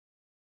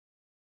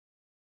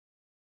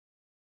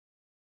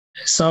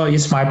So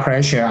it's my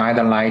pleasure. I'd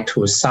like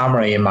to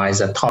summarize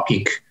the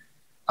topic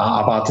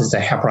about the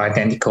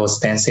haploidentical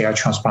stem cell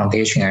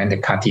transplantation and the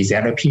CAR-T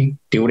therapy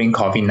during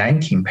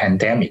COVID-19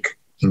 pandemic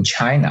in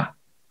China.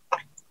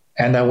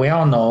 And we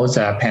all know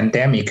the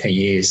pandemic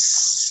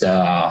is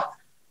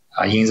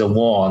in the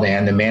world,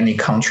 and many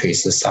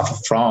countries suffer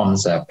from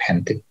the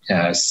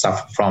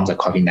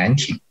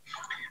COVID-19.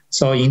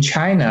 So in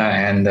China,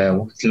 and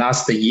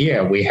last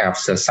year we have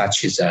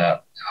such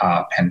a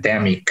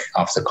pandemic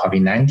of the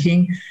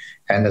COVID-19,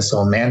 and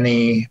so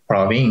many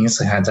provinces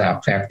had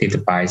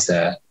affected by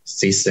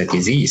this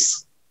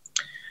disease.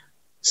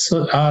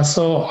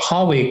 So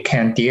how we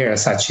can deal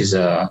such as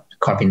a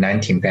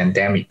COVID-19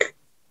 pandemic?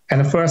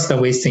 And first,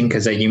 we think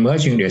the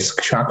emerging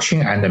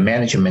restriction and the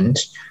management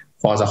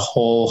for the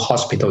whole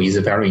hospital is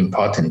very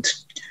important.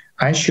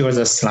 I show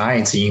the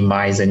slides in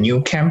the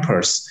new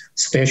campus,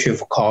 especially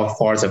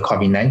for the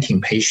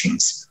COVID-19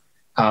 patients.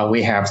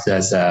 We have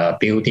the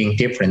building,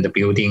 different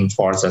building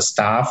for the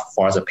staff,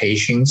 for the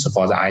patients,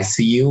 for the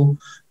ICU,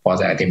 for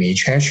the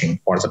administration,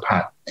 for the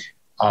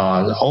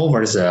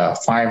over the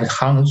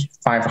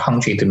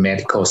 500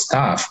 medical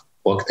staff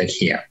worked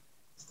here.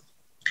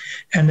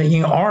 And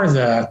in all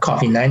the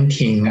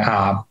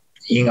COVID-19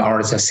 in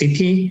our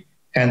city,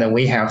 and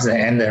we have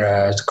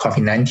the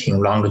COVID-19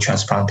 lung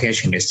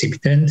transplantation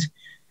recipient,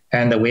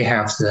 and we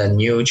have the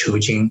new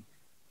children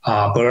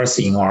birth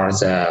in our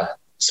the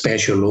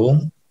special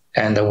room,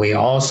 and we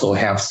also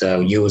have the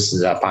use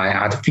by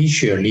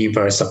artificial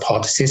liver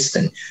support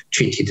system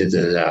treated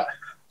the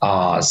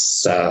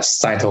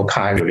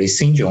cytokine release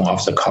syndrome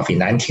of the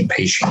COVID-19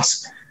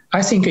 patients.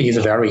 I think it is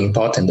very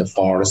important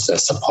for the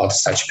support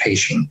such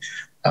patient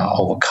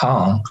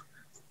overcome.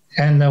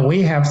 And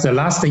we have the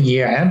last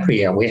year,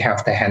 April, we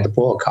have the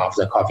handbook of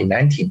the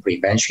COVID-19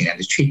 prevention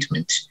and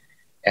treatment,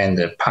 and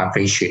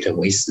published it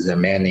with the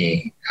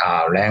many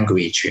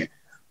language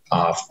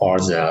for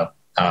the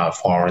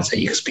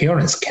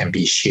experience can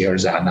be shared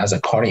with another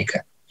colleague.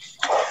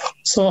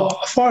 So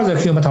for the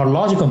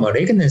hematological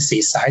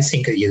malignancies, I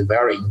think it is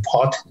very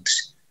important.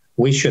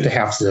 We should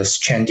have the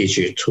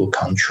strategy to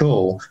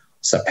control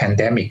the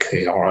pandemic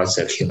or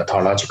the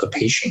hematological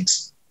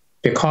patients.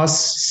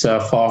 Because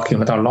for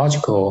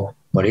hematological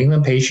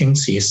malignant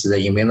patients is the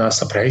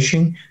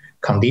immunosuppression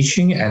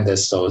condition, and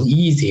so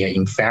easier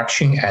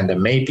infection, and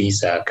maybe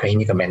the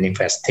clinical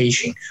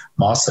manifestation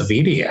more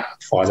severe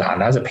for the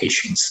another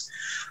patients.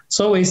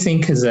 So we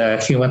think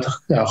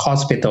the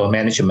hospital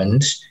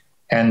management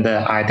and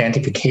the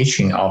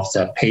identification of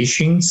the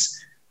patients,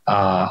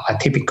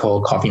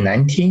 atypical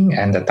COVID-19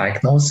 and the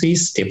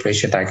diagnosis,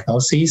 differential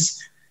diagnosis,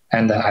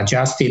 and the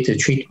adjusted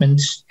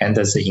treatment and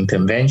the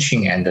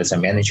intervention and the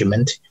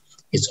management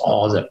is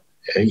all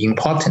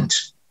important.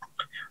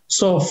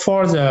 So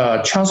for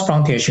the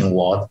transplantation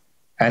ward,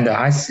 and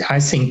I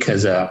think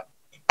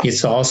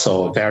it's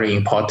also very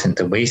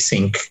important. We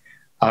think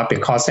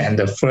because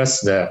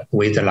first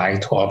we'd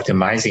like to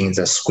optimizing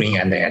the screen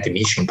and the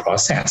admission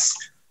process.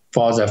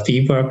 For the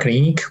fever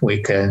clinic, we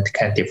can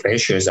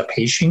differentiate the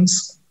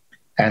patients,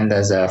 and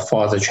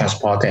for the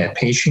transplanted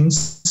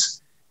patients.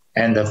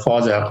 And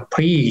for the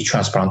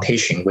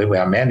pre-transplantation, we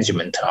will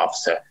management of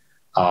the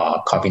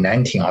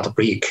COVID-19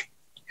 outbreak.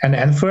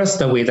 And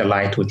first, we'd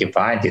like to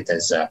divide it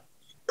as a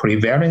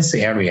prevalence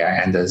area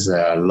and as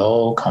a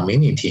low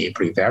community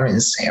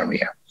prevalence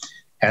area.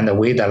 And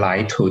we'd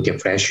like to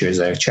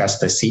differentiate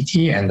just the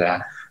CT and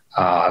the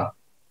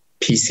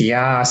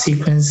PCR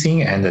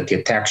sequencing and the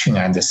detection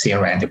and the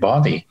serum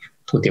antibody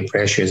to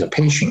differentiate the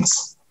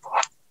patients.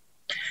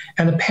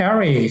 And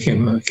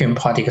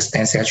peri-hepatic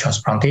stem cell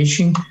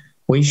transplantation,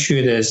 we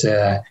should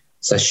the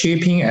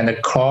shaping and the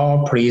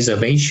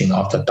cryopreservation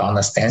of the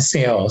donor stem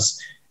cells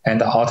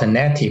and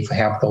alternative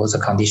haploid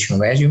condition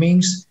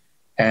regimens.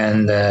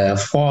 And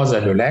for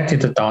the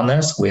related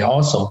donors, we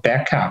also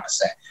back up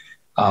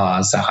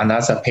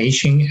another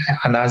patient,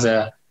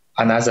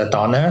 another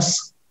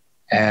donors,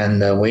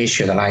 and we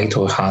should like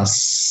to have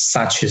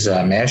such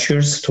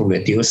measures to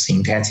reduce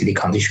intensity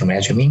condition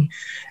regimen,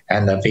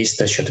 and the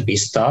visit should be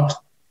stopped.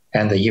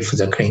 And if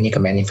the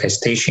clinical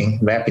manifestation,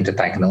 rapid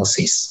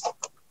diagnosis.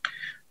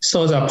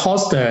 So the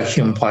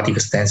post-hepatic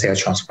stem cell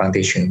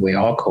transplantation, we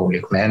also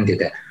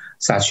recommended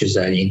such as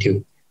a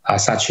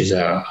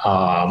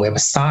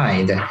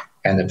website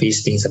and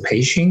visiting the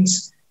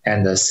patients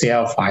and the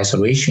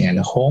self-isolation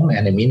at home,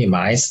 and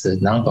minimize the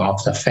number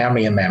of the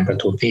family member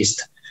to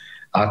visit.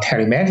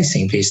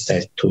 Telemedicine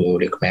visit to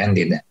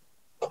recommended.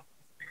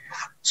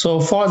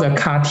 So for the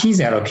CAR-T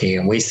therapy,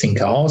 we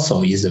think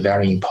also is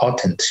very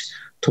important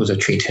to the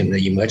treatment of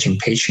the emerging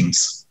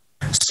patients.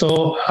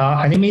 So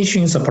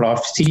animations of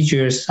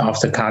procedures of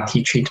the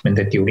CAR-T treatment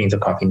during the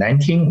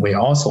COVID-19, we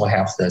also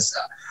have the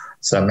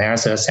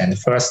methods, and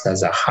first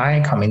the high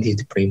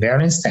community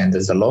prevalence and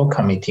the low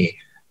community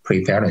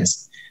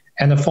prevalence.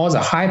 And for the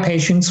high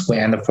patients, we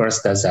end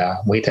first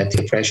with a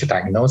differential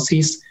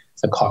diagnosis,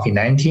 the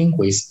COVID-19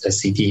 with the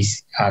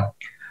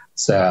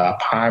the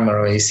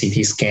primary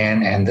CT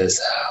scan and the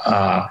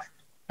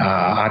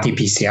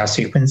RT-PCR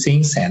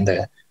sequencing,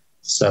 and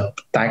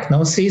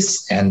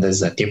diagnosis and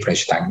the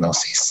differential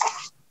diagnosis.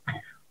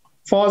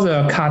 For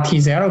the CAR-T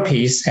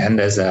therapies and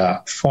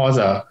for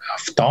the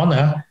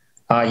donor,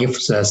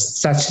 if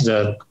such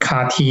the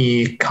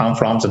CAR-T come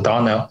from the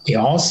donor, we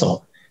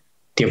also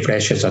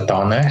differentiate the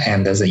donor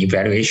and the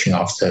evaluation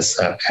of this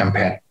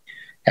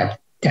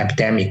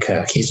epidemic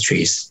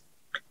histories.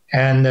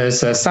 And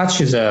such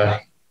the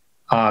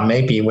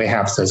maybe we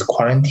have this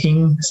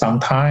quarantine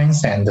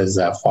sometimes, and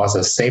for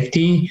the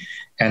safety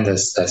and the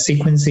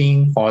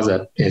sequencing for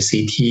the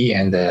CT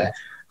and the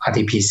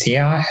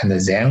RT-PCR, and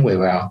then we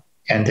will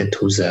enter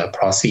to the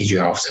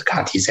procedure of the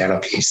CAR-T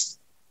therapies.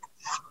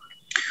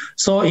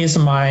 So it's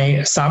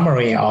my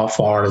summary of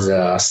all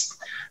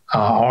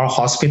our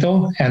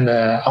hospital. And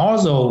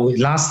also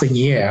last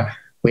year,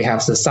 we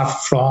have the suffer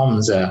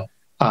from the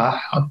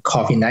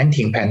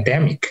COVID-19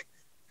 pandemic.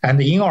 And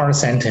in our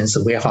centers,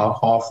 we have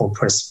also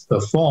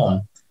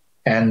performed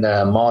and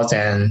more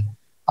than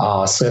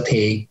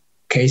 30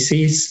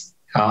 cases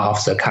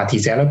of the CAR-T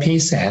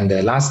therapies. And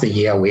last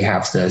year, we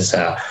have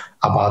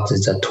about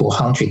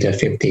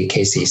 250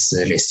 cases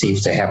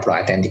received the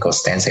haploidentical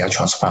stem cell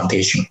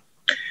transplantation.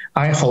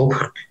 I hope,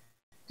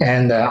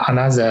 and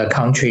another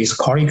countries'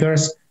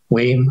 colleagues,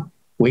 we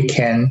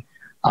can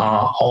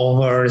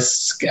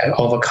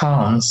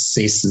overcome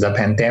the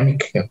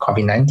pandemic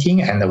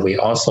COVID-19, and we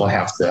also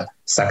have the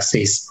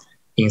success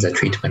in the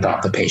treatment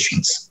of the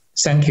patients.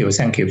 Thank you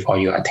for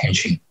your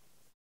attention.